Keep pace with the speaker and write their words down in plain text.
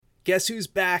Guess who's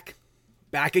back?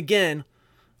 Back again.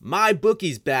 My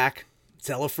bookie's back.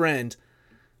 Tell a friend.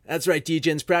 That's right,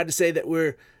 Degens. Proud to say that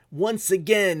we're once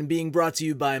again being brought to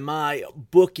you by my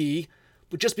bookie.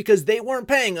 But just because they weren't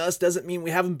paying us doesn't mean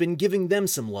we haven't been giving them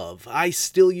some love. I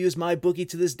still use my bookie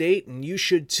to this date, and you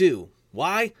should too.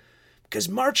 Why? Because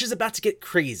March is about to get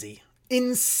crazy.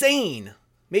 Insane.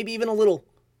 Maybe even a little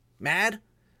mad.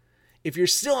 If you're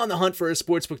still on the hunt for a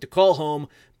sportsbook to call home,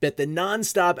 bet the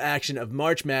non-stop action of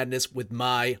March Madness with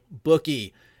my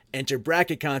bookie. Enter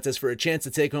bracket contests for a chance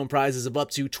to take home prizes of up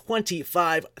to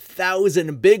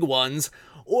 25,000 big ones,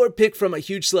 or pick from a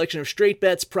huge selection of straight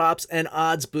bets, props, and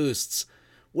odds boosts.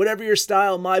 Whatever your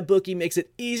style, my bookie makes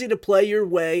it easy to play your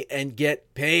way and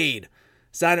get paid.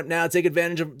 Sign up now, take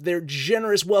advantage of their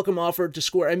generous welcome offer to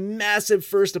score a massive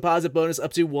first deposit bonus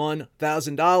up to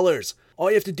 $1,000. All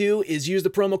you have to do is use the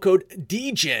promo code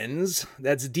DEGENS,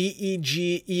 that's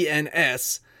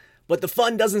DEGENS, but the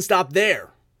fun doesn't stop there.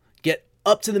 Get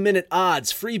up-to-the-minute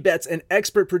odds, free bets, and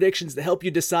expert predictions to help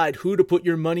you decide who to put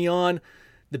your money on.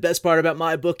 The best part about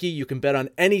MyBookie, you can bet on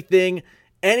anything,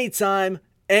 anytime,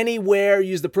 anywhere.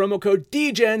 Use the promo code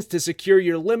DEGENS to secure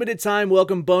your limited-time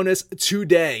welcome bonus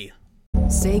today.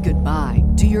 Say goodbye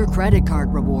to your credit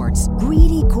card rewards.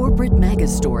 Greedy corporate mega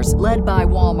stores, led by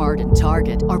Walmart and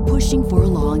Target, are pushing for a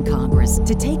law in Congress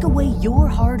to take away your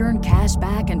hard-earned cash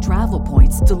back and travel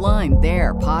points to line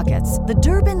their pockets. The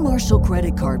Durbin-Marshall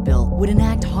credit card bill would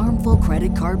enact harmful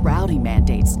credit card routing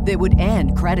mandates that would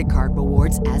end credit card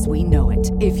rewards as we know it.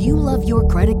 If you love your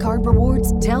credit card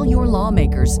rewards, tell your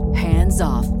lawmakers, hands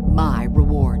off my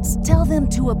rewards. Tell them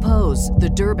to oppose the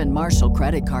Durbin-Marshall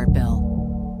credit card bill.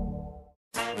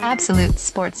 Absolute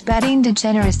sports betting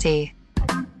degeneracy.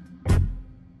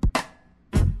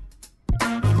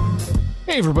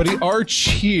 Hey everybody, Arch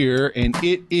here, and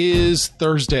it is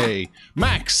Thursday.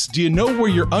 Max, do you know where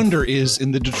your under is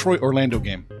in the Detroit-Orlando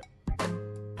game?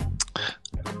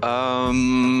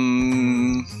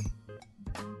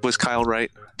 Was Kyle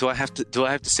right? Do I have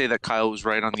to say that Kyle was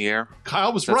right on the air?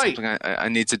 Kyle was That's right. something I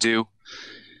need to do.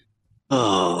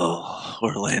 Oh,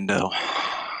 Orlando.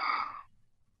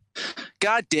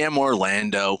 Goddamn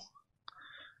Orlando.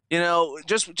 You know,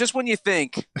 just when you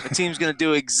think a team's going to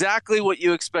do exactly what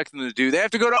you expect them to do, they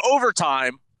have to go to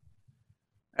overtime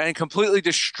and completely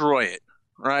destroy it,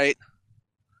 right?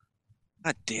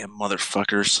 Goddamn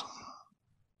motherfuckers.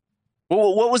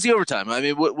 Well, what was the overtime? I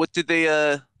mean, what did they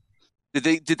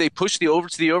did they push the over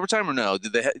to the overtime or no?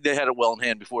 Did they had it well in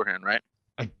hand beforehand, right?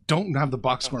 I don't have the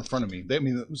box score in front of me. I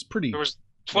mean, it was pretty. There was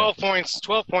 12 points.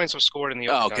 12 points was scored in the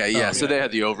overtime. Oh, okay, yeah. So they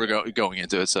had the over going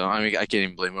into it. So I mean, I can't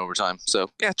even blame overtime.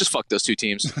 So yeah, just fuck those two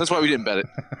teams. That's why we didn't bet it.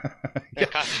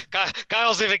 Yeah,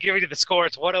 Kyle's even giving you the score.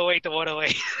 It's 108 to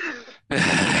 108.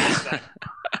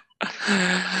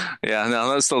 Yeah,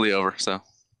 no, that's still the over. So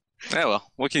yeah,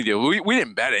 well, what can you do? We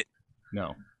didn't bet it.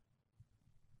 No.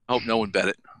 I hope no one bet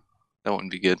it. That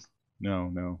wouldn't be good.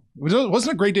 No. It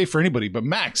wasn't a great day for anybody. But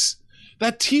Max,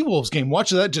 that T-Wolves game,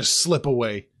 watch that just slip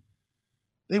away.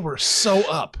 They were so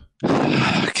up.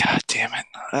 God damn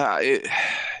it.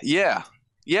 Yeah,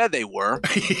 they were.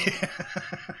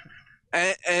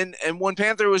 And when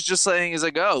Panther was just saying, he's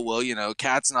like, oh, well, you know,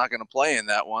 Cat's not going to play in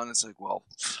that one. It's like, well,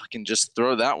 fucking just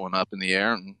throw that one up in the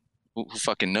air and who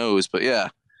fucking knows. But yeah,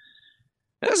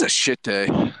 it was a shit day.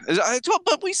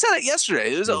 But we said it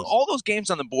yesterday. It was all those games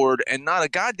on the board and not a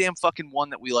goddamn fucking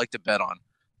one that we like to bet on.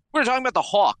 We were talking about the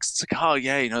Hawks. It's like, oh,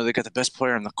 yeah, you know, they got the best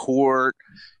player on the court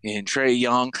in Trae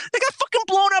Young. They got fucking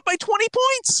blown up by 20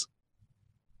 points.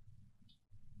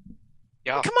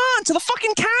 Yeah. Come on, to the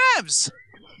fucking Cavs.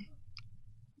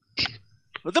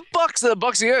 The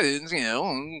Bucks, yeah, you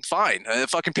know, fine. The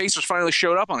fucking Pacers finally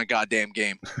showed up on a goddamn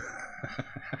game.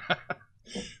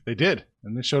 They did,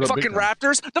 and they showed up. The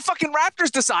fucking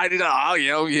Raptors decided, you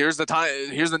know, here's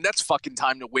the Nets fucking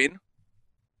time to win.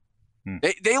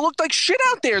 They looked like shit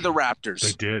out there, the Raptors.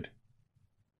 They did.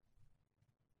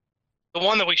 The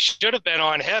one that we should have been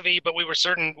on heavy, but we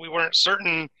weren't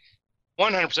certain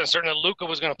 100% certain that Luka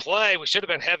was going to play. We should have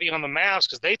been heavy on the Mavs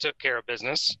because they took care of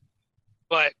business.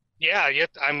 But yeah,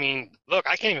 I mean, look,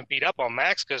 I can't even beat up on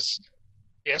Max because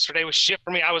yesterday was shit for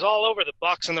me. I was all over the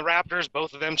Bucks and the Raptors.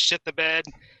 Both of them shit the bed.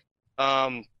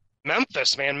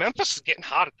 Memphis is getting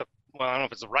hot at I don't know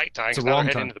if it's the right time because now they're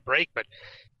heading into the break, but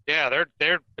yeah,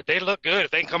 they look good.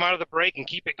 If they can come out of the break and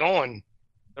keep it going,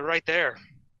 they're right there.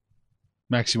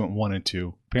 Max, you went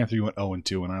 1-2. Panther, you went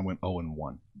 0-2, and I went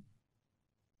 0-1.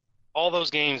 All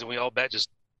those games, and we all bet just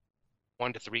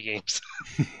 1 to 3 games.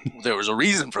 There was a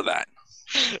reason for that.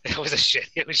 It was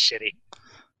shitty.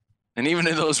 And even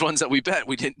in those ones that we bet,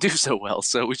 we didn't do so well.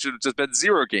 So we should have just bet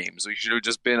 0 games. We should have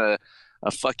just been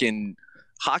a fucking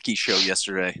hockey show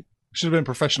yesterday. Should have been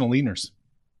professional leaners.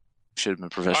 Should have been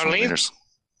professional leaners.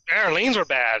 Our leans were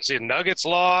bad. See, the Nuggets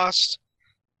lost.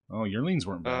 Oh, your leans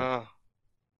weren't bad.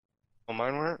 Well,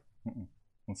 mine weren't.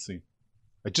 Let's see.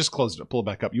 I just closed it. Pull it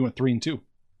back up. You went 3-2.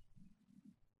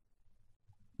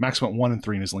 Max went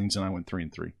 1-3 in his leans, and I went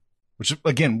 3-3. Which,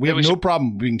 again, we have no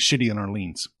problem being shitty in our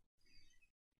leans.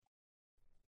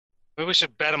 Maybe we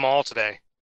should bet them all today.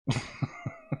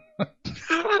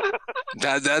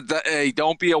 Hey,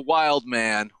 don't be a wild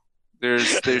man.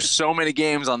 There's so many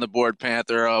games on the board,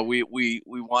 Panther. We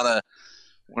want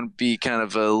to be kind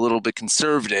of a little bit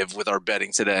conservative with our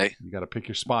betting today. You got to pick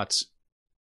your spots.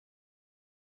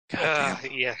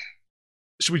 Yeah.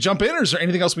 Should we jump in, or is there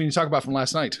anything else we need to talk about from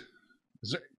last night?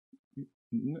 Is there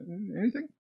anything?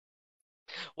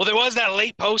 Well, there was that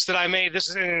late post that I made.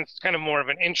 This is kind of more of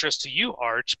an interest to you,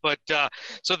 Arch. But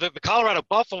so the Colorado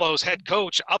Buffaloes head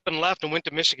coach up and left and went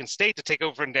to Michigan State to take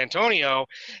over from D'Antonio.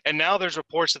 And now there's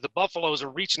reports that the Buffaloes are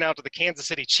reaching out to the Kansas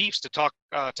City Chiefs to talk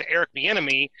to Eric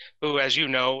Bieniemy, who, as you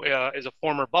know, is a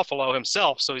former Buffalo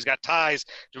himself. So he's got ties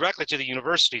directly to the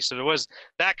university. So there was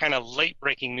that kind of late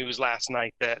breaking news last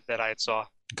night that I had saw.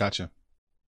 Gotcha.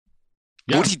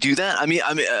 Yeah. Would he do that?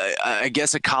 I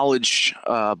guess a college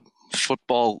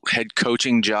football head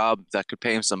coaching job that could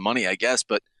pay him some money, I guess.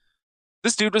 But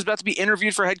this dude was about to be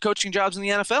interviewed for head coaching jobs in the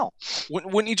NFL.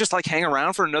 Wouldn't you just like hang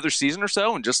around for another season or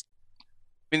so and just?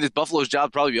 I mean, this Buffalo's job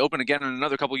would probably be open again in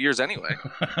another couple of years anyway.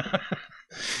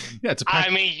 Yeah, it's.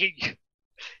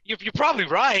 You're probably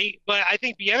right, but I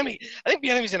think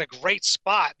Bieniemy's in a great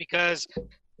spot because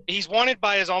he's wanted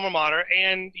by his alma mater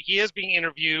and he is being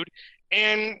interviewed.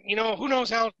 And, who knows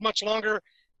how much longer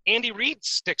Andy Reid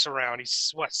sticks around.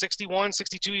 He's, 61,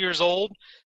 62 years old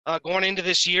going into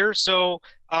this year. So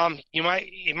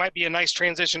it might be a nice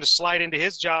transition to slide into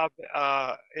his job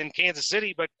in Kansas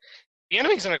City. But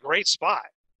Bieniemy's in a great spot.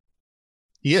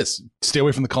 He is. Stay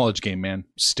away from the college game, man.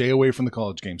 Stay away from the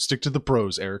college game. Stick to the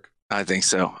pros, Eric. I think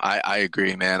so. I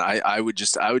agree, man. I would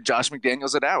Josh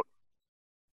McDaniels it out.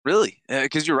 Really?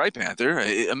 Because you're right, Panther.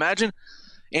 Imagine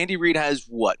Andy Reid has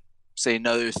say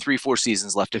another 3-4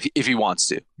 seasons left if he wants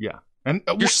to. Yeah. And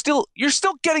you're still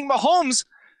getting Mahomes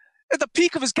at the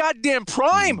peak of his goddamn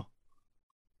prime.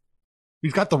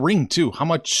 He's got the ring too. How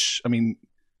much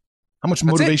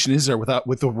motivation is there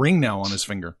with the ring now on his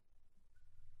finger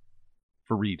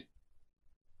for Reid?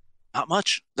 Not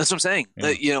much. That's what I'm saying.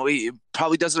 Yeah. He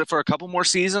probably does it for a couple more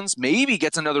seasons, maybe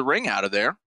gets another ring out of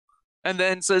there, and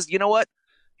then says, you know what?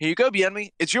 Here you go,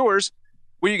 Bieniemy. It's yours.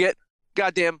 Where you get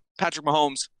goddamn Patrick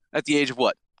Mahomes at the age of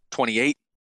 28,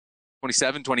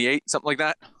 27, 28, something like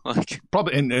that.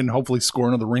 Probably, and hopefully score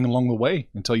another ring along the way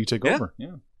until you take over.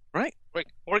 Yeah. Right.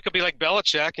 Or it could be like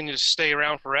Belichick and you just stay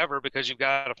around forever because you've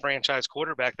got a franchise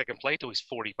quarterback that can play till he's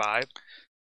 45.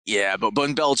 Yeah, but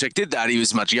when Belichick did that, he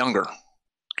was much younger.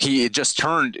 He had just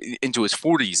turned into his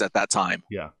 40s at that time.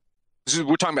 Yeah.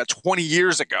 We're talking about 20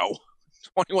 years ago,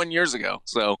 21 years ago.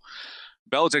 So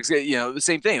Belichick's, the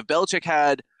same thing. If Belichick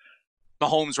had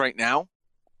Mahomes right now,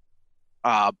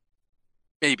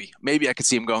 maybe I could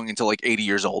see him going until like 80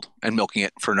 years old and milking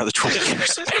it for another 20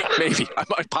 years. Maybe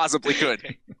I possibly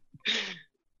could.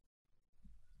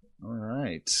 All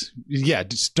right. Yeah,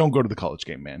 just don't go to the college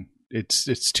game, man.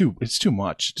 It's too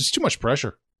much. Just too much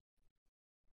pressure.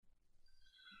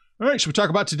 All right, should we talk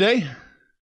about today?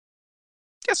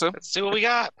 Yes, sir. Let's see what we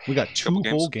got. We got two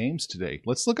whole games today.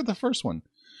 Let's look at the first one.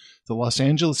 The Los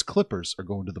Angeles Clippers are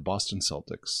going to the Boston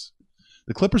Celtics.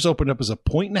 The Clippers opened up as a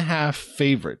 1.5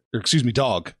 favorite,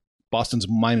 dog. Boston's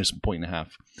minus 1.5.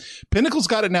 Pinnacle's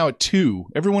got it now at 2.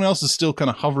 Everyone else is still kind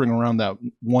of hovering around that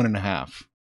 1.5.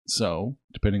 So,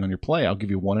 depending on your play, I'll give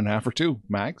you 1.5 or 2.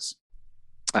 Max?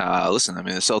 Listen, the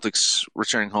Celtics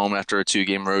returning home after a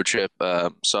 2-game road trip.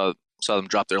 Saw them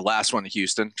drop their last one to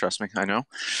Houston. Trust me, I know.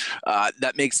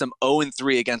 That makes them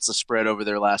 0-3 against the spread over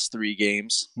their last 3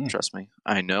 games. Trust me,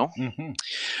 I know. Mm-hmm.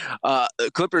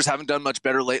 The Clippers haven't done much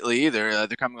better lately either.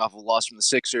 They're coming off a loss from the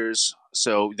Sixers,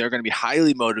 so they're going to be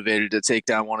highly motivated to take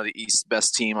down one of the East's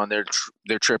best team on their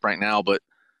trip right now. But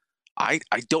I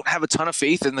don't have a ton of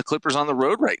faith in the Clippers on the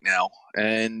road right now.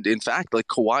 And in fact,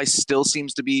 Kawhi still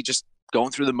seems to be just going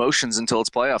through the motions until it's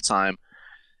playoff time.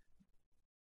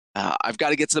 I've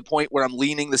got to get to the point where I'm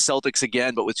leaning the Celtics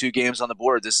again, but with 2 games on the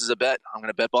board, this is a bet. I'm going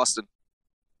to bet Boston.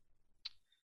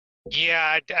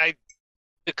 Yeah,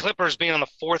 the Clippers being on the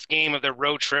 4th game of their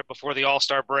road trip before the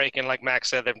All-Star break, and like Max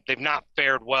said, they've not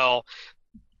fared well,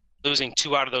 losing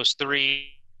 2 out of those 3.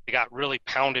 They got really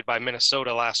pounded by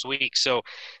Minnesota last week. So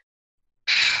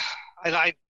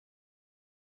I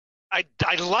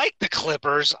like the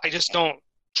Clippers. I just don't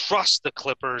trust the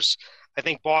Clippers. I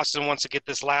think Boston wants to get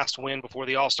this last win before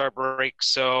the All-Star break,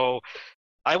 so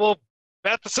I will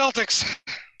bet the Celtics.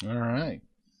 All right.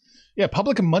 Yeah,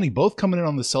 public and money both coming in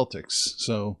on the Celtics,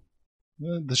 so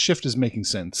the shift is making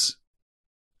sense.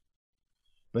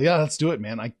 But yeah, let's do it,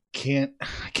 man. I can't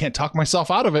talk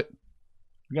myself out of it.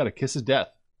 We got a kiss of death.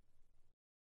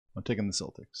 I'm taking the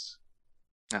Celtics.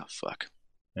 Oh, fuck.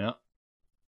 Yeah.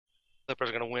 Clippers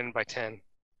are going to win by 10.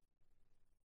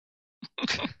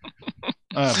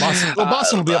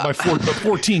 Boston will be up by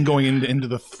 14 going into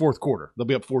the fourth quarter. They'll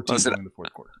be up 14 going into the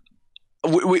fourth quarter.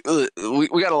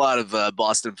 We got a lot of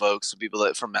Boston folks,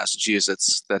 people from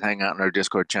Massachusetts that hang out in our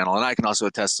Discord channel, and I can also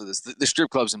attest to this. The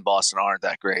strip clubs in Boston aren't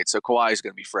that great, so Kawhi is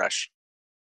going to be fresh.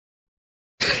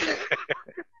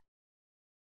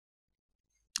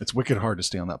 It's wicked hard to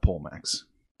stay on that pole, Max.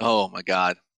 Oh my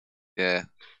god, yeah,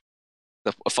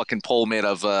 a fucking pole made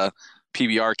of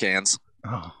PBR cans.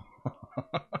 Oh,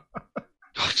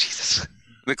 Oh, Jesus.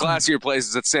 The classier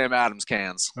places at Sam Adams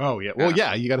cans. Oh yeah. Well,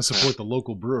 yeah, you got to support the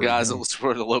local brewery. Guys,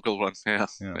 support the local one. Yeah.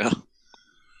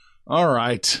 All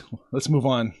right, let's move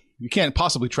on. You can't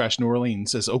possibly trash New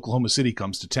Orleans as Oklahoma City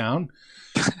comes to town.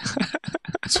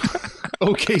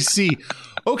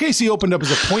 OKC opened up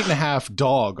as a 1.5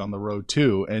 dog on the road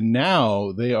too, and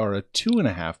now they are a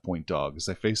 2.5 point dog as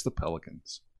they face the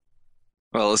Pelicans.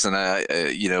 Well, listen,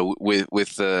 with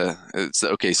it's the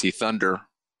OKC Thunder,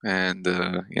 and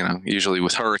usually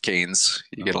with hurricanes,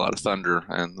 you get a lot of thunder,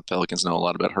 and the Pelicans know a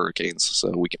lot about hurricanes,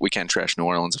 so we can trash New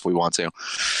Orleans if we want to.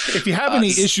 If you have any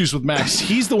issues with Max,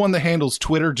 he's the one that handles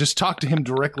Twitter. Just talk to him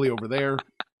directly over there.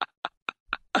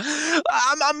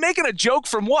 I'm making a joke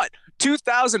from what?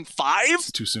 2005?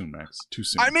 It's too soon, Max. Too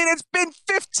soon. I mean, it's been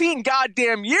 15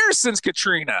 goddamn years since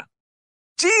Katrina.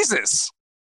 Jesus.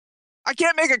 I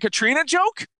can't make a Katrina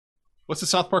joke? What's the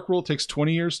South Park rule? It takes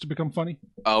 20 years to become funny?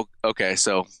 Oh, okay.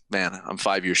 So, man, I'm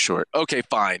 5 years short. Okay,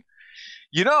 fine.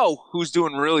 You know who's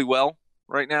doing really well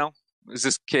right now? Is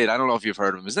this kid. I don't know if you've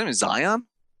heard of him. His name is Zion.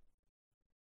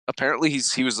 Apparently,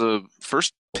 he was the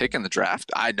first pick in the draft.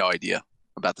 I had no idea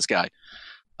about this guy.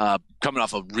 Coming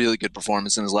off a really good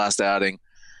performance in his last outing.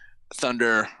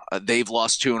 Thunder, they've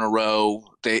lost 2 in a row.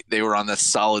 They were on that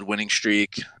solid winning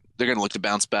streak. They're going to look to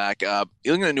bounce back. You're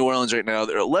looking at New Orleans right now.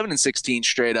 They're 11-16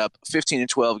 straight up,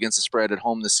 15-12 against the spread at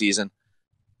home this season.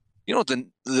 You know what the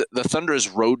Thunder's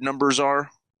road numbers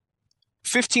are?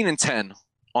 15-10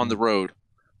 on the road,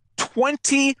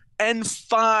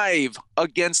 20-5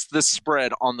 against the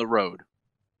spread on the road,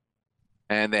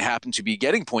 and they happen to be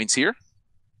getting points here.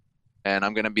 And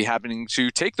I'm going to be happening to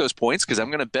take those points because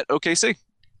I'm going to bet OKC.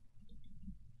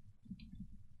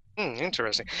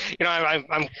 Interesting.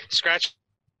 I'm scratching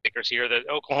stickers here that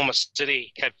Oklahoma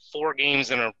City had 4 games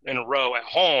in a row at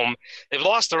home. They've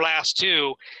lost their last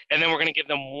 2, and then we're going to give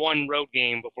them 1 road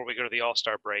game before we go to the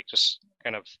All-Star break. Just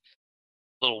kind of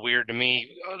a little weird to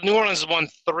me. New Orleans has won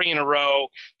 3 in a row.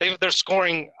 They're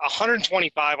scoring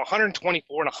 125,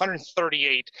 124, and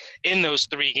 138 in those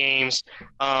 3 games.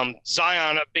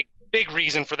 Zion, a big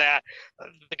reason for that.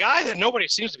 The guy that nobody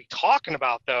seems to be talking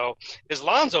about, though, is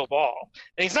Lonzo Ball.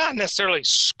 And he's not necessarily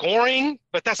scoring,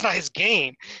 but that's not his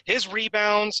game. His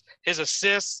rebounds, his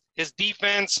assists, his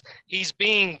defense, he's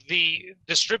being the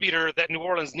distributor that New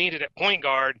Orleans needed at point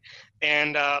guard.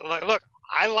 And look,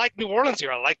 I like New Orleans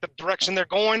here. I like the direction they're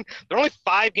going. They're only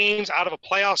 5 games out of a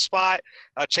playoff spot,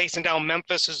 chasing down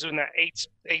Memphis, who's in the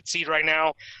 8 seed right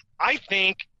now. I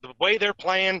think the way they're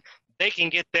playing, they can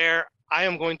get there. I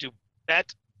am going to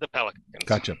bet the Pelicans.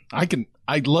 Gotcha. I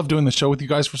love doing the show with you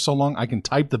guys for so long. I can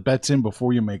type the bets in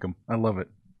before you make them. I love it.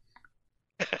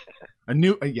 I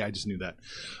just knew that.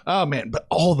 Oh man, but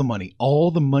all the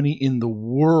money in the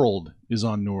world is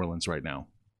on New Orleans right now.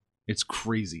 It's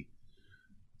crazy.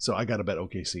 So I got to bet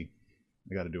OKC.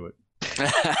 I got to do it.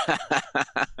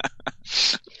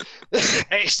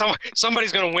 Hey,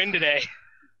 somebody's going to win today.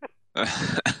 I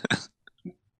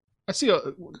see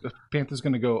the Panthers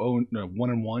going to go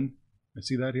 1-1. I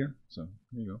see that here. So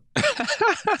there you go.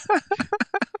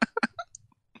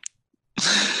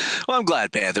 Well, I'm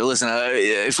glad, Panther. Listen,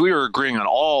 if we were agreeing on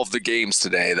all of the games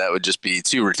today, that would just be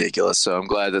too ridiculous. So I'm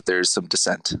glad that there's some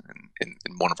dissent in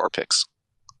one of our picks.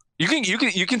 You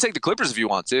can take the Clippers if you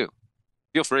want to.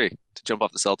 Feel free to jump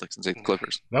off the Celtics and take the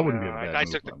Clippers. That wouldn't be a bad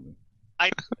move.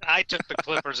 I took the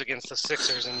Clippers against the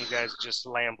Sixers, and you guys just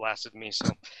lamb-blasted me. So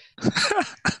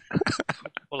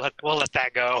we'll let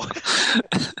that go.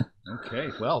 Okay,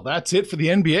 well, that's it for the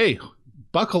NBA.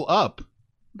 Buckle up.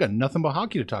 We've got nothing but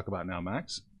hockey to talk about now,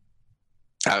 Max.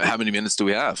 How many minutes do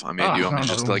we have? I mean, do you want me to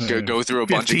just go through a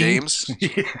 15? Bunch of games?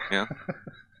 Yeah.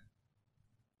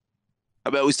 How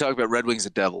about we talk about Red Wings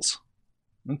and Devils?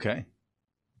 Okay.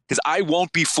 because I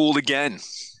won't be fooled again.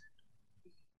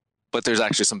 But there's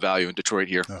actually some value in Detroit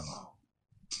here. Oh.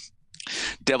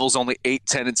 Devils only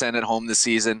 8-10-10 at home this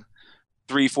season.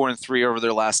 3-4-3 over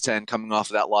their last 10 coming off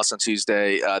of that loss on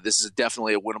Tuesday. This is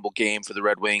definitely a winnable game for the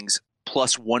Red Wings.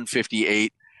 Plus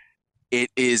 158. It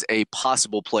is a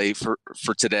possible play for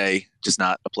today, just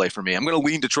not a play for me. I'm going to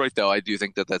lean Detroit, though. I do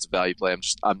think that that's a value play.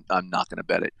 I'm not going to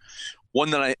bet it. One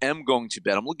that I am going to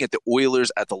bet, I'm looking at the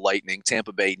Oilers at the Lightning.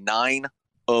 Tampa Bay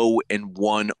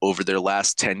 9-0-1 over their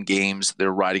last 10 games.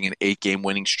 They're riding an 8-game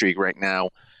winning streak right now.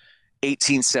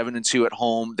 18-7-2 at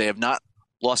home. They have not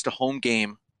lost a home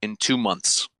game in 2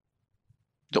 months.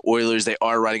 The Oilers, they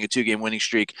are riding a 2-game winning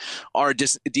streak, are a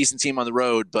decent team on the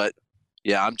road, but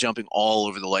yeah, I'm jumping all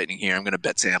over the Lightning here. I'm going to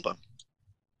bet Tampa.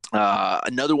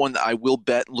 Another one that I will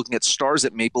bet, looking at Stars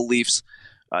at Maple Leafs.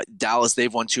 Dallas,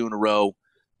 they've won 2 in a row.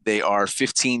 They are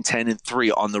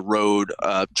 15-10-3 on the road.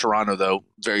 Toronto, though,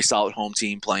 very solid home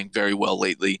team, playing very well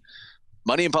lately.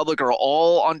 Money in public are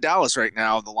all on Dallas right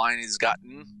now. The line has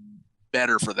gotten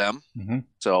better for them. Mm-hmm.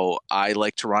 So I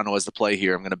like Toronto as the play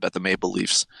here. I'm going to bet the Maple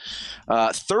Leafs.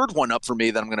 Third one up for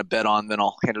me that I'm going to bet on, then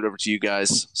I'll hand it over to you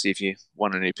guys, see if you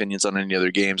want any opinions on any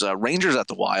other games. Rangers at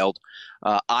the Wild.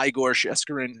 Igor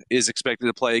Shesterkin is expected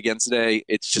to play again today.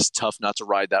 It's just tough not to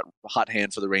ride that hot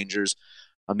hand for the Rangers.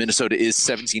 Minnesota is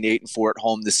 17-8-4 at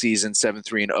home this season,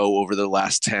 7-3-0 over the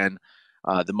last 10.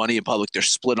 The money in public, they're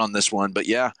split on this one. But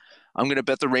yeah, I'm going to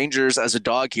bet the Rangers as a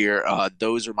dog here.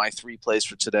 Those are my 3 plays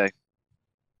for today.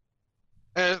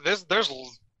 There's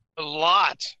a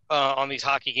lot on these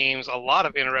hockey games, a lot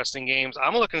of interesting games.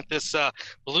 I'm looking at this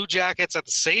Blue Jackets at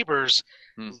the Sabres.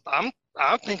 I'm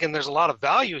thinking there's a lot of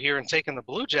value here in taking the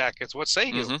Blue Jackets. What say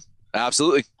you? Mm-hmm.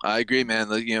 Absolutely. I agree, man.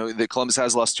 The Columbus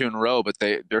has lost 2 in a row, but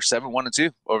they're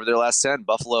 7-1-2 over their last 10.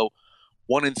 Buffalo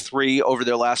 1-3 over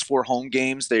their last 4 home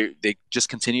games. They just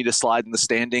continue to slide in the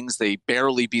standings. They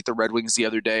barely beat the Red Wings the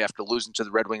other day after losing to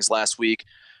the Red Wings last week.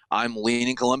 I'm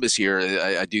leaning Columbus here.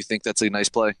 I do think that's a nice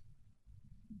play.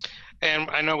 And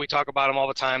I know we talk about them all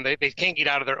the time. They can't get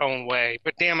out of their own way.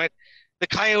 But damn it, the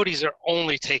Coyotes are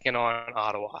only taking on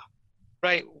Ottawa,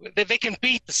 right? They can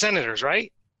beat the Senators,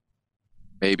 right?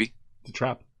 Maybe. The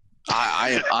trap.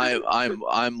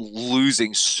 I'm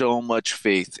losing so much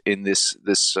faith in this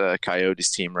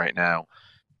Coyotes team right now.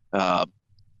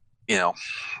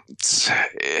 It's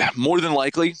more than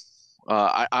likely.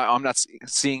 I'm not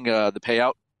seeing the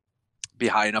payout be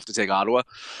high enough to take Ottawa,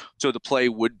 so the play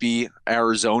would be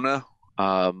Arizona.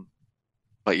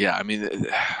 But yeah, I mean,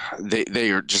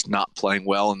 they are just not playing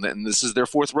well, and this is their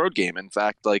 4th road game. In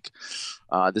fact,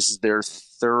 this is their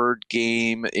 3rd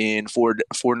game in four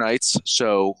nights,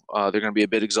 so they're going to be a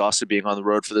bit exhausted being on the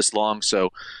road for this long. So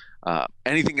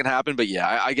anything can happen, but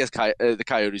yeah, I guess the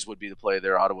Coyotes would be the play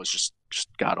there. Ottawa's just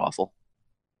god awful.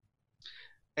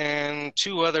 And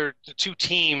two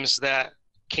teams that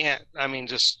can't,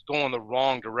 just go in the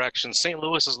wrong direction. St.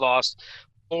 Louis has lost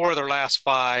 4 of their last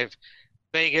 5.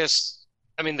 Vegas,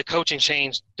 the coaching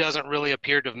change doesn't really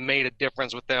appear to have made a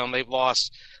difference with them. They've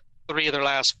lost 3 of their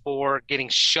last 4, getting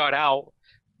shut out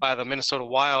by the Minnesota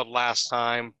Wild last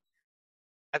time.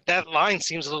 That line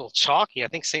seems a little chalky. I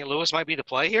think St. Louis might be the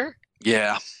play here.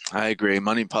 Yeah, I agree.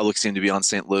 Money in public seem to be on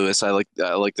St. Louis. I like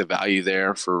the value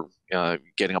there for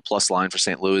getting a plus line for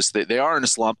St. Louis. They are in a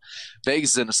slump.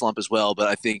 Vegas is in a slump as well, but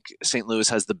I think St. Louis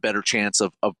has the better chance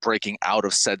of breaking out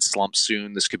of said slump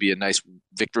soon. This could be a nice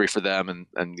victory for them,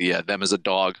 and yeah, them as a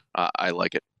dog. I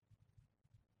like it.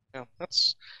 Yeah,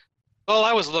 that's all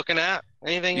I was looking at.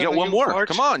 Anything? You got one more. George?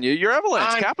 Come on, you're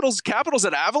Avalanche. Capitals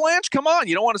at Avalanche. Come on,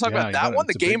 you don't want to talk about that one,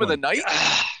 the game of the night?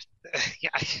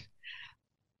 Yeah,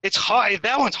 it's hard.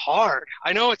 That one's hard.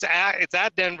 I know it's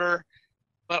at Denver.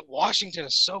 But Washington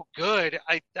is so good.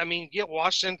 I mean, get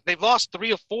Washington. They've lost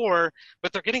 3 of 4,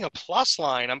 but they're getting a plus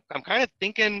line. I'm kind of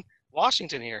thinking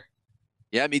Washington here.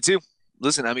 Yeah, me too.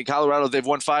 Listen, Colorado, they've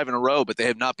won 5 in a row, but they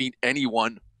have not beat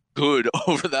anyone good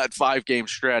over that 5-game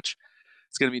stretch.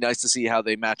 It's going to be nice to see how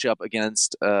they match up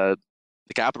against the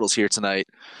Capitals here tonight.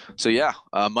 So yeah,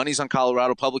 money's on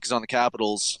Colorado. Public is on the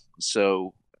Capitals.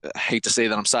 So I hate to say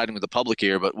that I'm siding with the public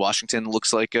here, but Washington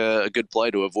looks like a good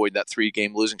play to avoid that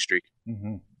 3-game losing streak.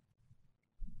 Mm-hmm.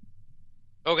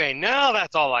 Okay, now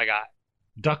that's all I got.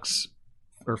 Ducks,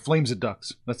 or Flames at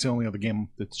Ducks. That's the only other game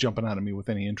that's jumping out at me with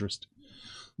any interest.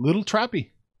 Little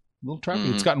trappy.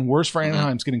 Mm-hmm. It's gotten worse for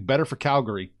Anaheim. It's getting better for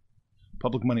Calgary.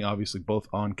 Public money, obviously, both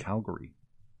on Calgary.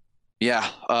 Yeah,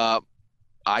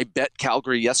 I bet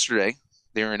Calgary yesterday.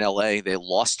 They're in LA. They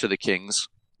lost to the Kings.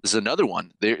 This is another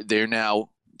one. They're now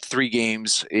 3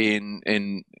 games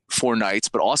in 4 nights,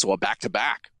 but also a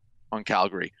back-to-back on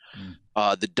Calgary.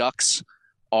 The Ducks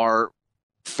are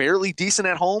fairly decent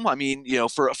at home. I mean,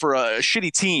 for a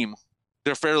shitty team,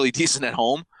 they're fairly decent at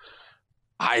home.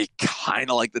 I kind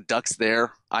of like the Ducks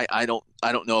there. I don't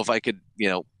know if I could,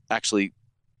 actually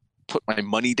put my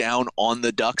money down on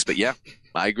the Ducks, but yeah,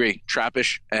 I agree.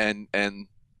 Trappish and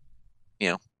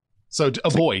So to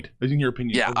avoid, in your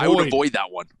opinion. Yeah, I would avoid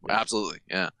that one. Absolutely.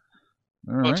 Yeah.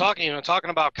 All Well, right. talking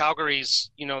about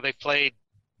Calgary's, they've played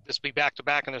this be back to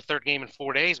back in their third game in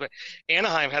 4 days, but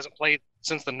Anaheim hasn't played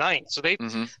since the 9th. So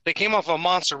they came off a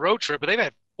monster road trip, but they've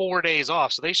had 4 days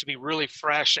off, so they should be really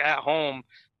fresh at home.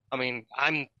 I mean,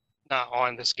 I'm not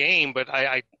on this game, but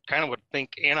I kind of would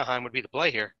think Anaheim would be the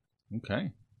play here.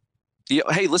 Okay. Yeah,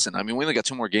 hey, listen, I mean, we only got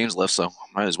 2 more games left, so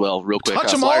might as well, real quick.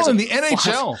 Touch them all in the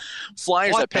NHL.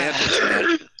 Flyers at Panthers,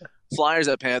 man. Flyers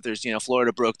at Panthers.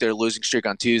 Florida broke their losing streak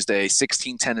on Tuesday,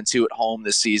 16-10-2 at home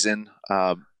this season.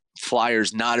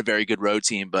 Flyers, not a very good road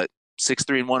team, but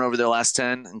 6-3-1 over their last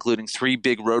 10, including 3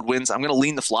 big road wins. I'm going to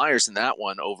lean the Flyers in that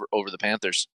one over the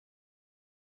Panthers.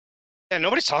 Yeah,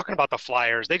 nobody's talking about the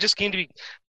Flyers. They just seem to be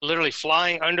literally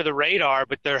flying under the radar,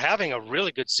 but they're having a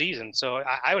really good season. So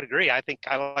I would agree. I think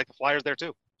I like the Flyers there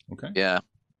too. Okay. Yeah.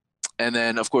 And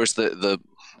then, of course, the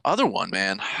other one,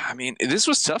 man. I mean, this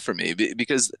was tough for me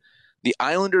because the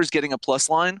Islanders getting a plus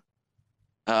line.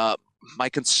 My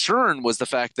concern was the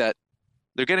fact that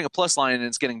they're getting a plus line and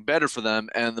it's getting better for them,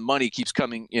 and the money keeps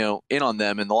coming, in on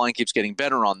them, and the line keeps getting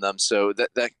better on them. So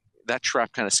that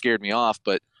trap kind of scared me off.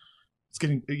 But it's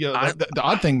getting the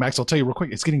odd thing, Max. I'll tell you real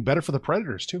quick. It's getting better for the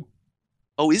Predators too.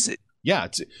 Oh, is it? Yeah,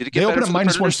 Did it get they open better at for the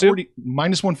minus Predators 140, too?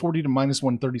 minus 140 to minus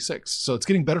 136. So it's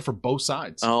getting better for both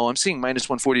sides. Oh, I'm seeing minus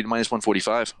 140 to minus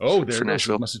 145. Oh, there for it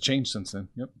Nashville. is. It must have changed since then.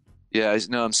 Yep. Yeah,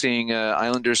 no, I'm seeing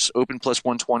Islanders open plus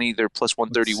 120. They're plus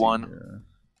 131,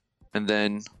 and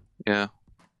then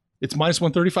it's minus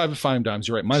 135 at 5 dimes.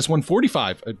 You're right. Minus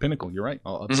 145 at Pinnacle. You're right.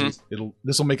 I'll see.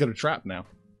 This will make it a trap now.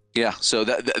 Yeah, so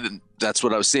that's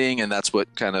what I was seeing, and that's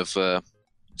what kind of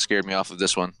scared me off of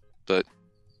this one. But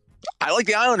I like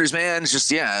the Islanders, man. It's just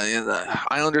the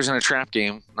Islanders in a trap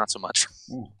game, not so much.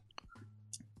 Ooh.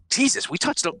 Jesus, we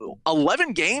touched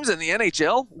 11 games in the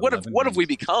NHL. What have we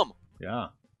become? Yeah.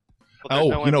 Well,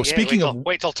 no NBA. Speaking of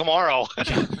wait till tomorrow.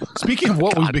 Speaking of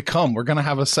what we've become, we're going to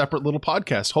have a separate little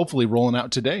podcast, hopefully rolling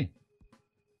out today.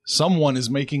 Someone is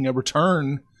making a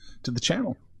return to the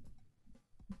channel.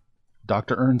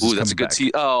 Dr. Ernst is Ooh, that's a good back.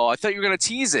 tease. Oh, I thought you were going to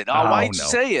tease it. Why'd you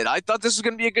say it? I thought this was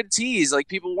going to be a good tease. Like,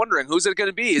 people wondering, who's it going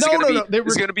to be? Is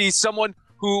it going to be someone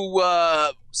who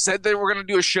said they were going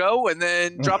to do a show and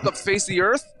then dropped off the face of the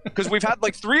earth? Because we've had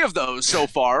like 3 of those so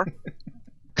far.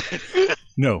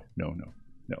 No.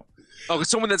 Oh,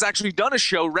 someone that's actually done a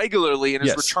show regularly and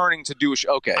is returning to do a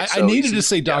show. Okay. I needed to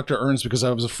say Dr. Ernst because I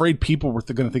was afraid people were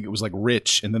going to think it was like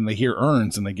Rich, and then they hear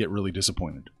Ernst and they get really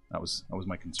disappointed. That was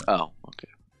my concern. Oh, okay.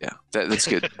 Yeah, that's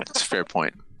good. It's a fair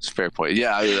point.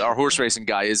 Yeah, our horse racing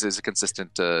guy is a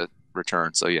consistent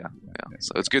return. So yeah.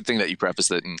 So it's a good thing that you prefaced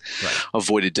it and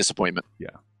avoided disappointment.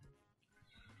 Yeah.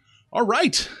 All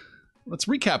right. Let's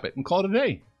recap it and call it a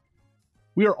day.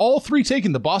 We are all 3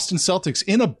 taking the Boston Celtics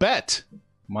in a bet,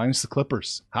 minus the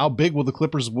Clippers. How big will the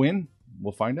Clippers win?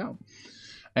 We'll find out.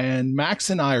 And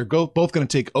Max and I are both going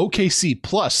to take OKC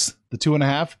plus the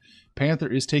 2.5. Panther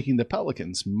is taking the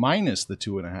Pelicans minus the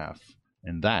 2.5.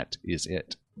 And that is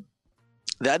it.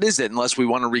 That is it, unless we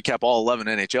want to recap all 11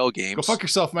 NHL games. Go fuck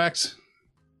yourself, Max.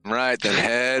 Right, then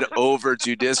head over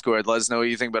to Discord. Let us know what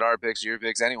you think about our picks, your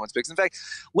picks, anyone's picks. In fact,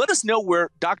 let us know where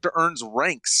Dr. Ernst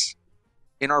ranks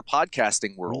in our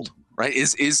podcasting world. Right?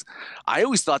 I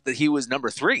always thought that he was number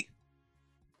 3.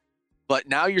 But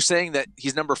now you're saying that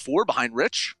he's number 4 behind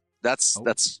Rich? That's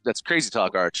crazy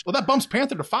talk, Arch. Well, that bumps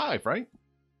Panther to 5, right?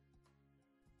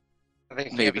 I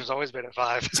think Panther's always been at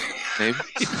 5. Maybe.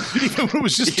 Even when it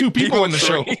was just 2 people in the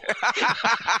show.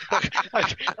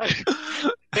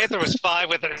 Panther was 5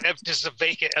 with just a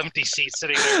vacant empty seat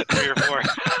sitting there at 3 or 4.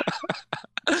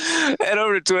 Head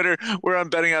over to Twitter. We're on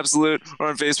Betting Absolute. We're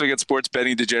on Facebook at Sports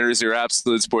Betting Degeneracy or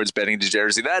Absolute Sports Betting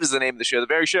Degeneracy. That is the name of the show, the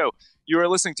very show you are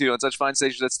listening to on such fine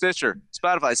stations as Stitcher,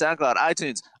 Spotify, SoundCloud,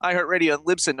 iTunes, iHeartRadio, and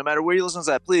Libsyn. No matter where you listen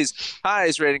to that, please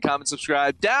highest rating, comment,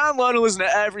 subscribe, download, and listen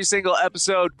to every single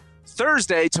episode.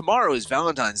 Thursday, tomorrow is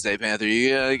Valentine's Day, Panther.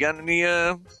 You got any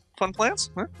fun plans?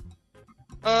 Huh?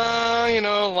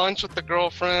 Lunch with the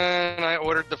girlfriend. I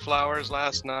ordered the flowers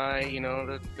last night,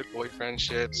 the good boyfriend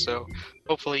shit. So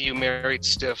hopefully you married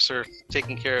stiffs are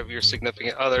taking care of your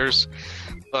significant others.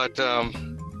 But,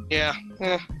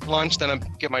 lunch, then I'll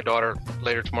get my daughter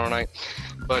later tomorrow night.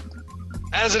 But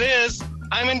as it is,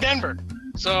 I'm in Denver.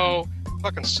 So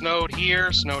fucking snowed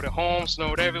here, snowed at home,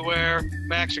 snowed everywhere.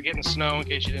 Max, you're getting snow in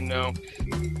case you didn't know.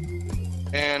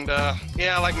 And,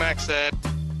 like Max said,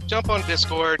 jump on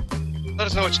Discord. Let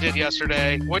us know what you did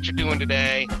yesterday, what you're doing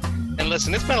today. And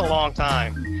listen, it's been a long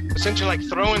time. But since you're like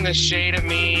throwing this shade at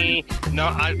me,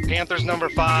 no, Panthers number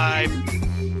 5.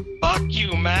 Fuck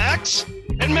you, Max.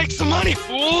 And make some money,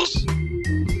 fools.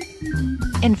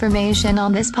 Information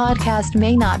on this podcast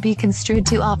may not be construed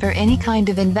to offer any kind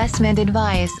of investment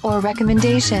advice or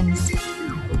recommendations.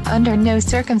 Under no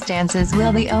circumstances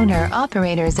will the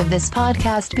owner-operators of this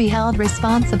podcast be held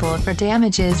responsible for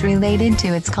damages related to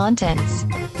its contents.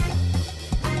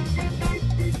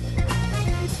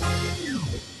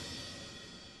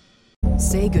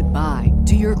 Say goodbye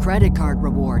to your credit card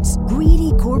rewards.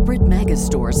 Greedy corporate mega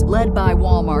stores, led by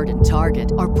Walmart and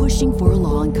Target, are pushing for a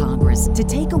law in Congress to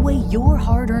take away your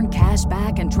hard-earned cash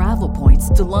back and travel points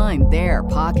to line their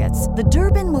pockets. The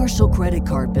Durbin-Marshall credit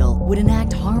card bill would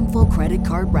enact harmful credit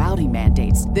card routing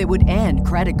mandates that would end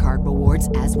credit card rewards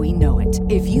as we know it.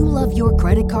 If you love your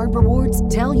credit card rewards,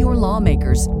 tell your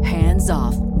lawmakers, hands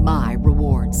off my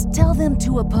rewards. Tell them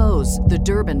to oppose the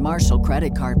Durbin-Marshall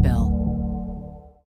credit card bill.